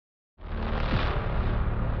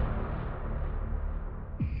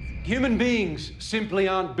Human beings simply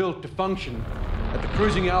aren't built to function at the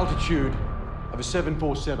cruising altitude of a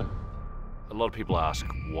 747. A lot of people ask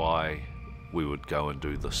why we would go and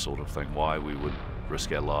do this sort of thing, why we would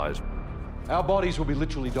risk our lives. Our bodies will be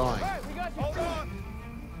literally dying.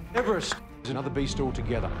 Everest is another beast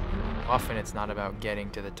altogether. Often it's not about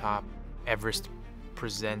getting to the top. Everest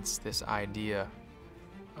presents this idea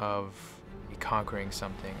of conquering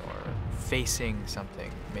something or facing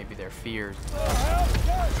something, maybe their fears.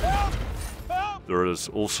 There is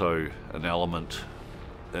also an element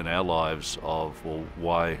in our lives of, well,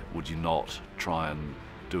 why would you not try and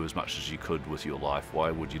do as much as you could with your life?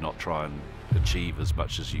 Why would you not try and achieve as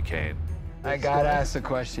much as you can? I gotta ask the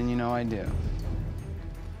question, you know I do.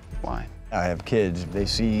 Why? I have kids. They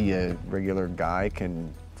see a regular guy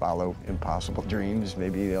can follow impossible dreams.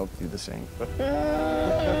 Maybe they'll do the same.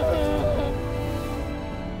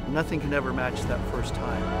 Nothing can ever match that first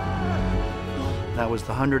time. That was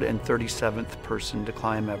the 137th person to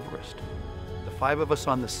climb Everest. The 5 of us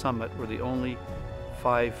on the summit were the only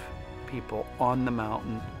 5 people on the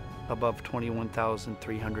mountain above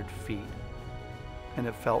 21,300 feet. And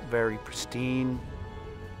it felt very pristine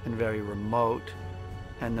and very remote,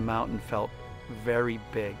 and the mountain felt very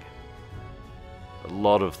big. A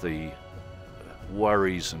lot of the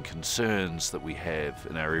worries and concerns that we have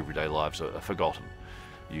in our everyday lives are forgotten.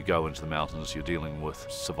 You go into the mountains, you're dealing with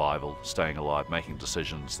survival, staying alive, making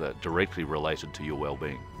decisions that directly related to your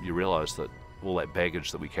well-being. You realize that all that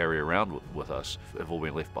baggage that we carry around with us have all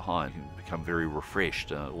been left behind. You become very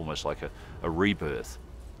refreshed, almost like a rebirth.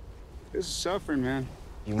 This is suffering, man.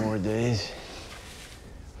 A few more days.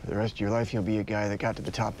 For the rest of your life, you'll be a guy that got to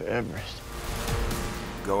the top of Everest.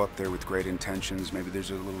 Go up there with great intentions, maybe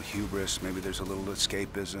there's a little hubris, maybe there's a little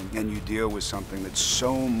escapism, and you deal with something that's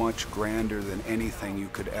so much grander than anything you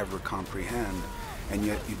could ever comprehend, and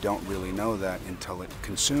yet you don't really know that until it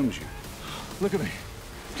consumes you. Look at me.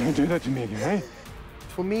 Don't do that to me again, eh?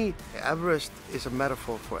 For me, Everest is a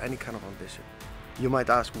metaphor for any kind of ambition. You might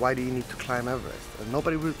ask, why do you need to climb Everest? And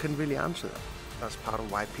nobody can really answer that. That's part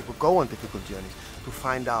of why people go on difficult journeys, to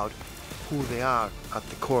find out who they are at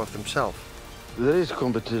the core of themselves. There is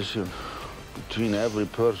competition between every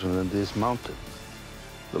person in this mountain.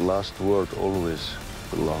 The last word always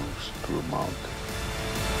belongs to a mountain.